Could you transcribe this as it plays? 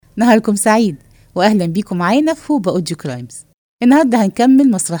نهاركم سعيد وأهلا بيكم معانا في هوبا أوديو كرايمز. النهاردة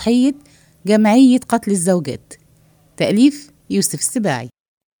هنكمل مسرحية جمعية قتل الزوجات، تأليف يوسف السباعي.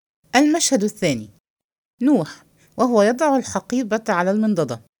 المشهد الثاني. نوح وهو يضع الحقيبة على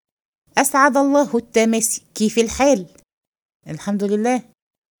المنضدة. أسعد الله التماسي، كيف الحال؟ الحمد لله،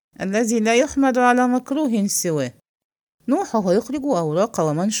 الذي لا يحمد على مكروه سواه. نوح وهو يخرج أوراق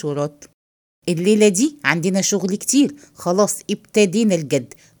ومنشورات. الليلة دي عندنا شغل كتير، خلاص ابتدينا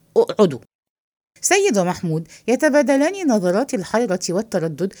الجد، اقعدوا. سيد ومحمود يتبادلان نظرات الحيرة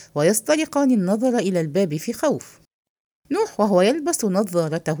والتردد ويسترقان النظر إلى الباب في خوف. نوح وهو يلبس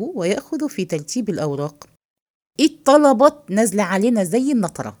نظارته ويأخذ في ترتيب الأوراق. الطلبات نازلة علينا زي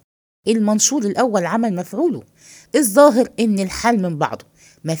النطرة. المنشور الأول عمل مفعوله. الظاهر إن الحال من بعضه،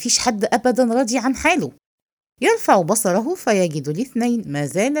 مفيش حد أبدا راضي عن حاله. يرفع بصره فيجد الاثنين ما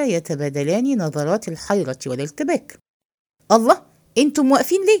زالا يتبادلان نظرات الحيرة والارتباك. الله، انتم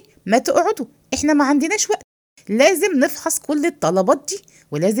واقفين ليه؟ ما تقعدوا، احنا ما عندناش وقت. لازم نفحص كل الطلبات دي،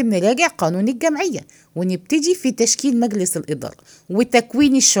 ولازم نراجع قانون الجمعية، ونبتدي في تشكيل مجلس الإدارة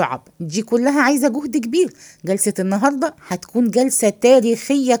وتكوين الشعب. دي كلها عايزة جهد كبير. جلسة النهاردة هتكون جلسة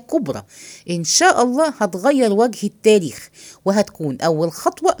تاريخية كبرى، إن شاء الله هتغير وجه التاريخ، وهتكون أول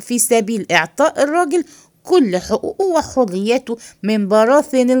خطوة في سبيل إعطاء الراجل كل حقوقه وحرياته من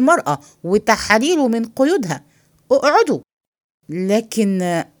براثن المرأة وتحريره من قيودها. اقعدوا.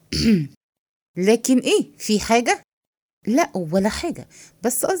 لكن لكن ايه، في حاجة؟ لا ولا حاجة،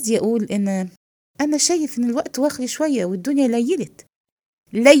 بس قصدي اقول ان انا شايف ان الوقت واخر شوية والدنيا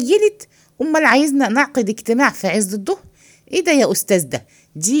ليلت. امال عايزنا نعقد اجتماع في عز الظهر؟ ايه ده يا استاذ؟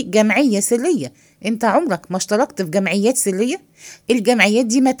 دي جمعية سرية. انت عمرك ما اشتركت في جمعيات سرية؟ الجمعيات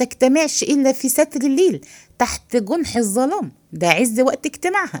دي ما تجتمعش الا في ستر الليل تحت جنح الظلام، ده عز وقت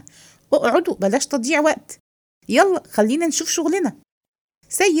اجتماعها. اقعدوا، بلاش تضييع وقت، يلا خلينا نشوف شغلنا.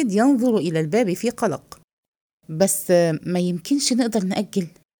 سيد ينظر إلى الباب في قلق. بس ما يمكنش نقدر نأجل.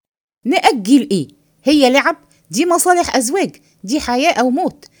 نأجل إيه؟ هي لعب؟ دي مصالح أزواج، دي حياة أو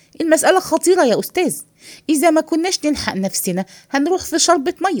موت. المسألة خطيرة يا أستاذ. إذا ما كناش نلحق نفسنا هنروح في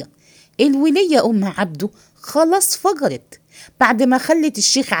شربة مية. الولية أم عبده خلاص فجرت بعد ما خلت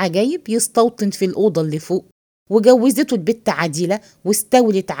الشيخ عجايب يستوطن في الأوضة اللي فوق، وجوزته البت عديلة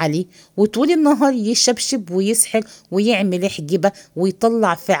واستولت عليه، وطول النهار يشبشب ويسحر ويعمل حجبة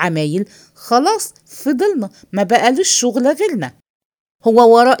ويطلع في عمايل. خلاص فضلنا ما بقالوش شغل غيرنا.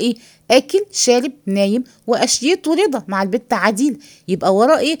 هو ورائي اكل شارب نايم واشيته رضا مع البت عديل، يبقى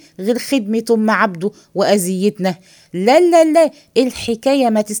ورائي غير خدمة ام عبده واذيتنا؟ لا لا لا، الحكاية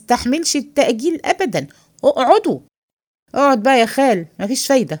ما تستحملش التأجيل ابدا. اقعدوا. اقعد بقى يا خال، مفيش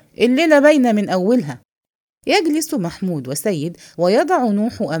فايدة، الليلة باينة من اولها. يجلس محمود وسيد ويضع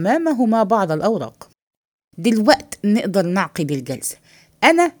نوح أمامهما بعض الأوراق. دلوقت نقدر نعقد الجلسة.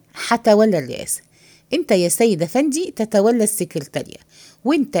 أنا هتولى الرئاسة، أنت يا سيد أفندي تتولى السكرتارية،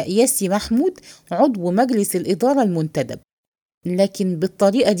 وأنت يا سي محمود عضو مجلس الإدارة المنتدب. لكن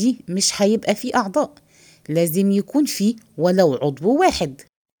بالطريقة دي مش هيبقى فيه أعضاء، لازم يكون فيه ولو عضو واحد.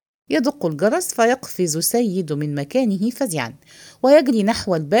 يدق الجرس فيقفز سيد من مكانه فزعا ويجري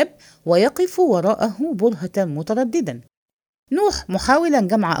نحو الباب ويقف وراءه برهة مترددا. نوح محاولا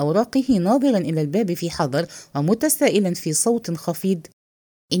جمع أوراقه ناظرا إلى الباب في حذر ومتسائلا في صوت خفيض: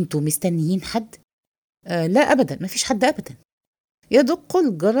 انتوا مستنيين حد؟ لا أبدا، مفيش حد أبدا. يدق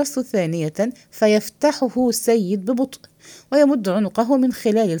الجرس ثانية فيفتحه سيد ببطء ويمد عنقه من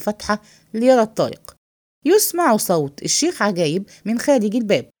خلال الفتحة ليرى الطارق. يسمع صوت الشيخ عجايب من خارج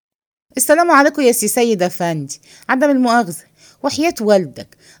الباب: السلام عليكم يا سي سيد أفندي، عدم المؤاخذة، وحياة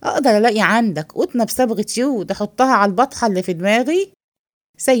والدك أقدر ألاقي عندك قطنة بصبغة يود أحطها على البطحة اللي في دماغي؟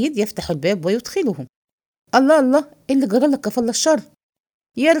 سيد يفتح الباب ويدخلهم. الله الله، اللي جرالك كفل الشر؟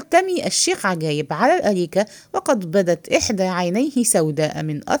 يرتمي الشيخ عجايب على الأريكة وقد بدت إحدى عينيه سوداء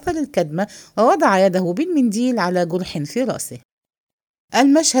من أثر الكدمة، ووضع يده بالمنديل على جرح في رأسه.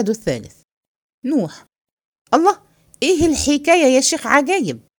 المشهد الثالث. نوح: الله، إيه الحكاية يا شيخ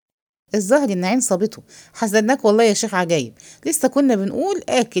عجايب؟ الظاهر ان عين صابته. حسدناك والله يا شيخ عجايب، لسه كنا بنقول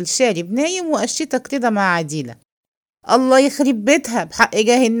اكل شارب نايم وقشتك كده مع عديلة. الله يخرب بيتها، بحق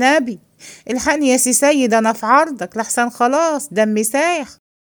جاه النبي الحقني يا سي سيد، انا في عرضك لحسن خلاص دمي سايح.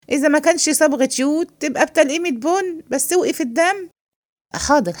 اذا ما كانش صبغة يود تبقى بتلقيمة بن، بس وقف الدم.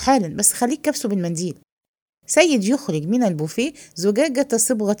 حاضر حالا، بس خليك كبسه بالمنديل. سيد يخرج من البوفيه زجاجة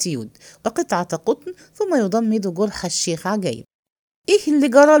صبغة يود وقطعة قطن، ثم يضمد جرح الشيخ عجايب. ايه اللي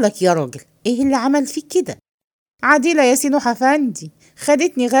جرالك يا راجل؟ ايه اللي عمل فيك كده؟ عديلة يا سينو حفندي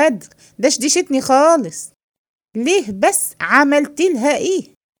خدتني غدر، دشدشتني خالص. ليه بس؟ عملت لها ايه؟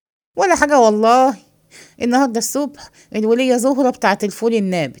 ولا حاجة والله. النهاردة الصبح الولية زهرة بتاعت الفول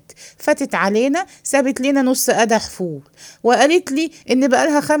النابت فاتت علينا، سابت لنا نص قدح فول، وقالت لي إن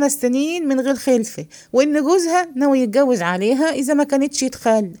بقالها 5 سنين من غير خلفة، وإن جوزها ناوي يتجوز عليها إذا ما كانتش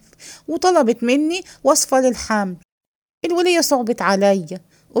تخلف، وطلبت مني وصفة للحمل. الولية صعبت عليا،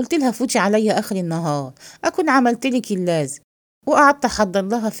 قلت لها فوتي عليا آخر النهار أكون عملت لك اللازم، وقعدت أحضر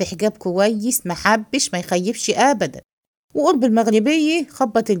لها في حجاب كويس محبش ما يخيبش أبدا. وقرب المغربية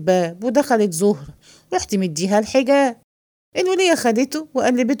خبط الباب ودخلت زهرة، رحت مديها الحجاب. الولية خدته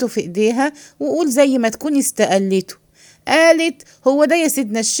وقلبته في ايديها وقول زي ما تكون استقلته. قالت هو ده يا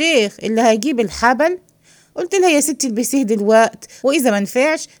سيدنا الشيخ اللي هيجيب الحبل؟ قلت لها يا ستي البسيه دلوقت، واذا ما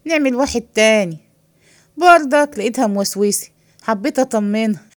نفعش نعمل واحد تاني. برضك لقيتها موسوسة، حبيت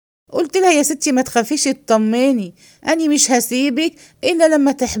اطمنها، قلت لها يا ستي ما تخافيش اطمني، اني مش هسيبك الا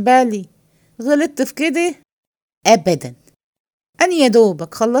لما تحبلي. غلطت في كده؟ ابدا. أنا يا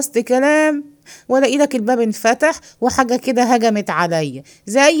دوبك خلصت كلام ولاقي لك الباب انفتح وحاجة كده هجمت عليا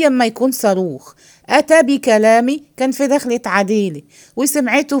زي ما يكون صاروخ. أتى بكلامي كان في دخلة عديلة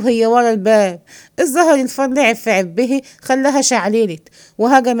وسمعته هي ورا الباب. الظهر الفار لعب في عبه خلاها شعللت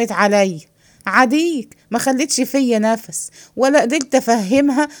وهجمت عليا. عديك ما خلتش فيا نفس، ولا قدرت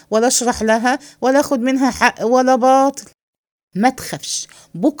أفهمها ولا أشرح لها ولا أخد منها حق ولا باطل. ما تخافش،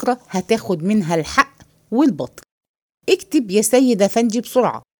 بكرة هتاخد منها الحق والباطل. اكتب يا سيد أفندي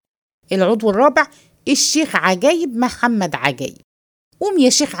بسرعة. العضو الرابع الشيخ عجايب محمد عجايب. قوم يا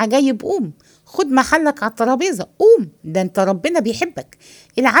شيخ عجايب قوم، خد محلك على الترابيزة، قوم، ده انت ربنا بيحبك.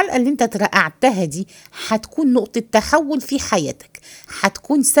 العلقة اللي انت ترقعتها دي هتكون نقطة تحول في حياتك،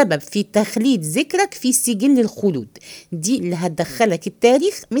 هتكون سبب في تخليد ذكرك في سجل الخلود. دي اللي هتدخلك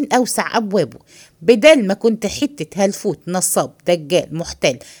التاريخ من أوسع أبوابه. بدل ما كنت حتة هلفوت نصاب دجال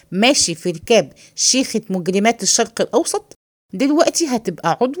محتال ماشي في ركاب شيخة مجرمات الشرق الأوسط، دلوقتي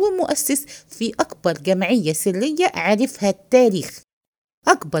هتبقى عضو مؤسس في أكبر جمعية سرية عرفها التاريخ.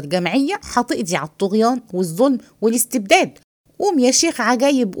 أكبر جمعية هتقضي على الطغيان والظلم والاستبداد. قوم يا شيخ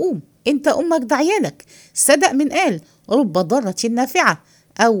عجايب قوم، انت أمك دعيالك. صدق من قال رب ضارة نافعة،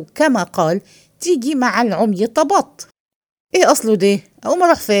 أو كما قال تيجي مع العمي طبط. ايه أصله ده؟ أقوم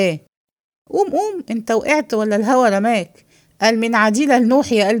أروح فين؟ قوم قوم، انت وقعت ولا الهوى رماك؟ قال من عديلة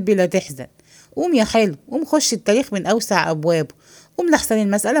لنوح يا قلبي لا تحزن. قوم يا حلو، قوم خش التاريخ من أوسع أبوابه. قوم لحسن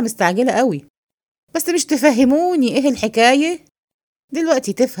المسألة مستعجلة قوي. بس مش تفهموني ايه الحكاية؟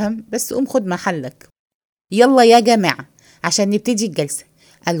 دلوقتي تفهم، بس قوم خد محلك. يلا يا جماعة عشان نبتدي الجلسة.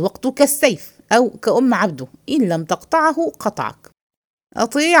 الوقت كالسيف أو كأم عبده، إن لم تقطعه قطعك.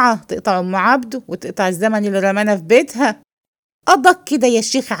 قطيعة تقطع أم عبده وتقطع الزمن اللي رمانا في بيتها. قضك كده يا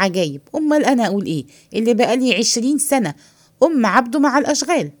شيخ عجايب. أمال أنا أقول إيه اللي بقالي 20 سنة أم عبده مع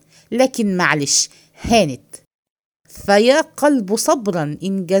الأشغال؟ لكن معلش هانت. فيا قلب صبرا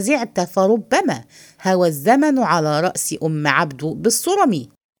إن جزعت فربما هوى الزمن على رأس أم عبده بالصرمي.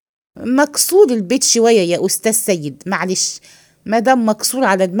 مكسور البيت شوية يا أستاذ سيد، معلش، مادام مكسور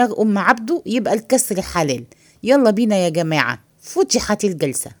على دماغ أم عبده يبقى الكسر حلال. يلا بينا يا جماعة، فتحت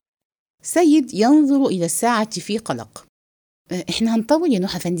الجلسة. سيد ينظر إلى الساعة في قلق. إحنا هنطول يا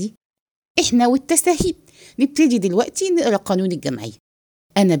نوح أفندي؟ إحنا والتساهيل. نبتدي دلوقتي نقرأ قانون الجمعية.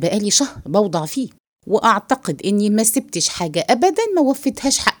 أنا بقالي شهر بوضع فيه، وأعتقد إني ما سبتش حاجة أبدا ما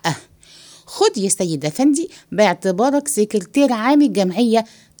وفتهاش حقها. خد يا سيد أفندي باعتبارك سكرتير عام الجمعية،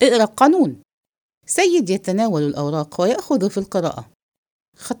 اقرأ القانون. سيد يتناول الأوراق ويأخذ في القراءة.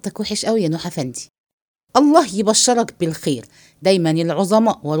 خطك وحش قوي يا نوح أفندي. الله يبشرك بالخير، دايما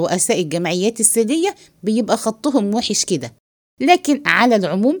العظماء ورؤساء الجمعيات السرية بيبقى خطهم وحش كده، لكن على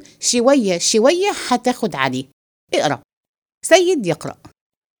العموم شوية شوية هتاخد عليه. اقرأ. سيد يقرأ.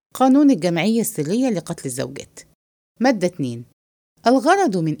 قانون الجمعية السرية لقتل الزوجات. مادة 2.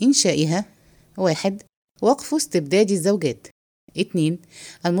 الغرض من إنشائها: 1. وقف استبداد الزوجات. 2.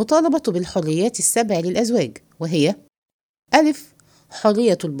 المطالبة بالحريات السبع للأزواج، وهي: ألف،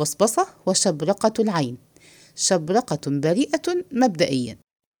 حرية البصبصة وشبرقة العين، شبرقة بريئة مبدئيا.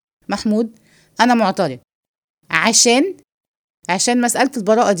 محمود: أنا معترض. عشان مسألة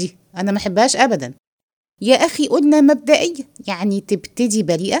البراءة دي أنا ما أحبهاش أبدا. يا أخي قلنا مبدئيا، يعني تبتدي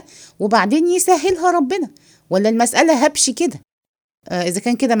بريئة وبعدين يسهلها ربنا، ولا المسألة هبش كده؟ إذا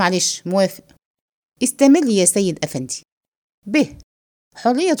كان كده معلش موافق. استمر يا سيد أفندي. ب.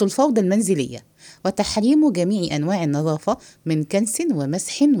 حرية الفوضى المنزلية وتحريم جميع أنواع النظافة من كنس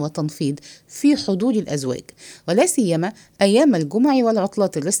ومسح وتنفيض في حضور الأزواج، ولا سيما أيام الجمع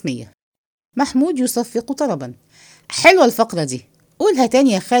والعطلات الرسمية. محمود يصفق طربا. حلوة الفقرة دي، قولها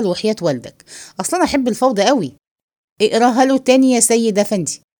تاني يا خال وحياة والدك، أصلا أحب الفوضى قوي. اقراها له تاني يا سيد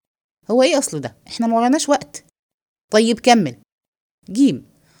أفندي. هو إيه أصله ده؟ إحنا موراناش وقت. طيب كمل. ج.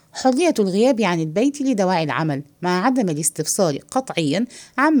 حرية الغياب عن البيت لدواعي العمل مع عدم الاستفسار قطعيا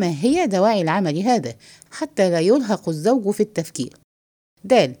عما هي دواعي العمل هذا حتى لا يرهق الزوج في التفكير.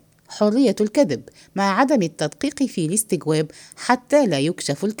 د. حرية الكذب مع عدم التدقيق في الاستجواب حتى لا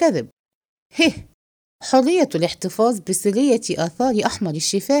يكشف الكذب. ه. حرية الاحتفاظ بسرية آثار أحمر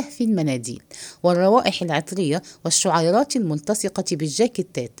الشفاه في المناديل والروائح العطرية والشعيرات الملتصقة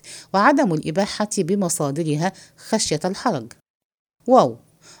بالجاكيتات وعدم الإباحة بمصادرها خشية الحرج. واو.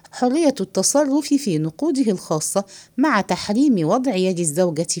 حرية التصرف في نقوده الخاصة مع تحريم وضع يد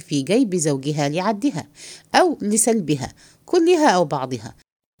الزوجة في جيب زوجها لعدها أو لسلبها كلها أو بعضها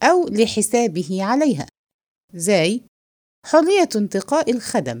أو لحسابه عليها. زي حرية انتقاء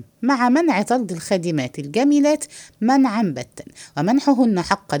الخدم مع منع طرد الخادمات الجميلات منعا باتا ومنحهن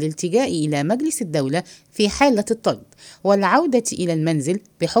حق الالتجاء إلى مجلس الدولة في حالة الطرد والعودة إلى المنزل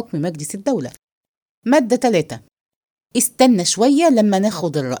بحكم مجلس الدولة. مادة 3. استنى شوية لما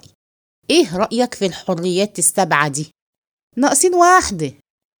ناخد الرأي. إيه رأيك في الحريات السبعة دي؟ ناقصين واحدة.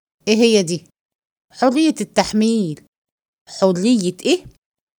 إيه هي دي؟ حرية التحميل. حرية إيه؟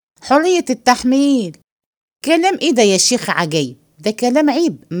 حرية التحميل. كلام إيه ده يا شيخ عجيب؟ ده كلام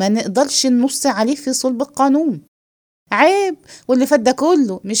عيب ما نقدرش ننص عليه في صلب القانون. عيب؟ واللي فات ده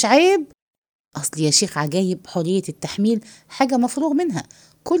كله مش عيب؟ أصل يا شيخ عجايب حرية التحميل حاجة مفروغ منها،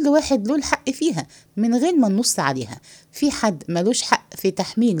 كل واحد له الحق فيها من غير ما ننص عليها. في حد ملوش حق في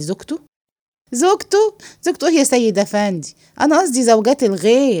تحميل زوجته؟ زوجته إيه يا سيد أفندي؟ أنا قصدي زوجات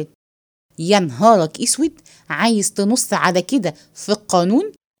الغير. يا نهارك اسود، عايز تنص على كده في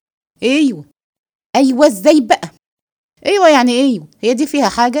القانون؟ ايوه ازاي بقى؟ ايوه يعني ايوه، هي دي فيها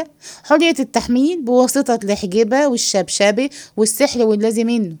حاجه؟ حريه التحميل بواسطه الحجابه والشبشبه والسحر واللازم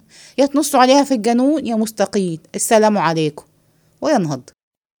منه، يا تنصوا عليها في الجنون يا مستقيل السلام عليكم وينهض.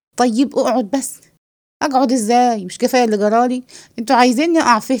 طيب اقعد بس. اقعد ازاي؟ مش كفايه اللي جرالي؟ انتوا عايزيني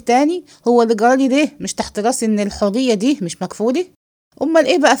اقع فيه تاني؟ هو اللي جرالي ده مش تحت راسي ان الحريه دي مش مكفوله؟ امال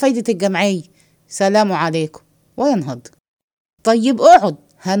ايه بقى فايده الجمعيه؟ سلام عليكم وينهض. طيب اقعد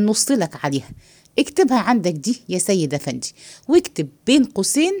هنص لك عليها. اكتبها عندك دي يا سيد افندي، واكتب بين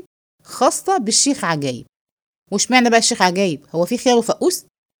قوسين خاصة بالشيخ عجايب. وش معنى بقى الشيخ عجايب؟ هو في خيار وفقوس؟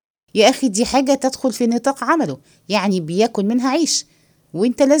 يا اخي دي حاجة تدخل في نطاق عمله، يعني بياكل منها عيش،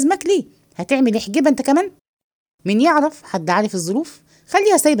 وانت لازمك ليه؟ هتعمل حجابة انت كمان؟ مين يعرف؟ حد عارف الظروف؟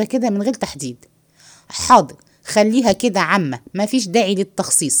 خليها سايبة كده من غير تحديد. حاضر، خليها كده عامة مفيش داعي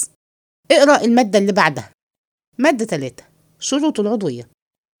للتخصيص. اقرأ المادة اللي بعدها. مادة 3. شروط العضوية.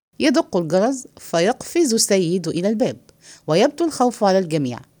 يدق الجرس فيقفز سيد إلى الباب ويبدو الخوف على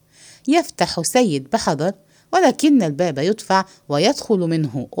الجميع. يفتح سيد بحذر ولكن الباب يدفع ويدخل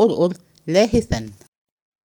منه أرقر لاهثا.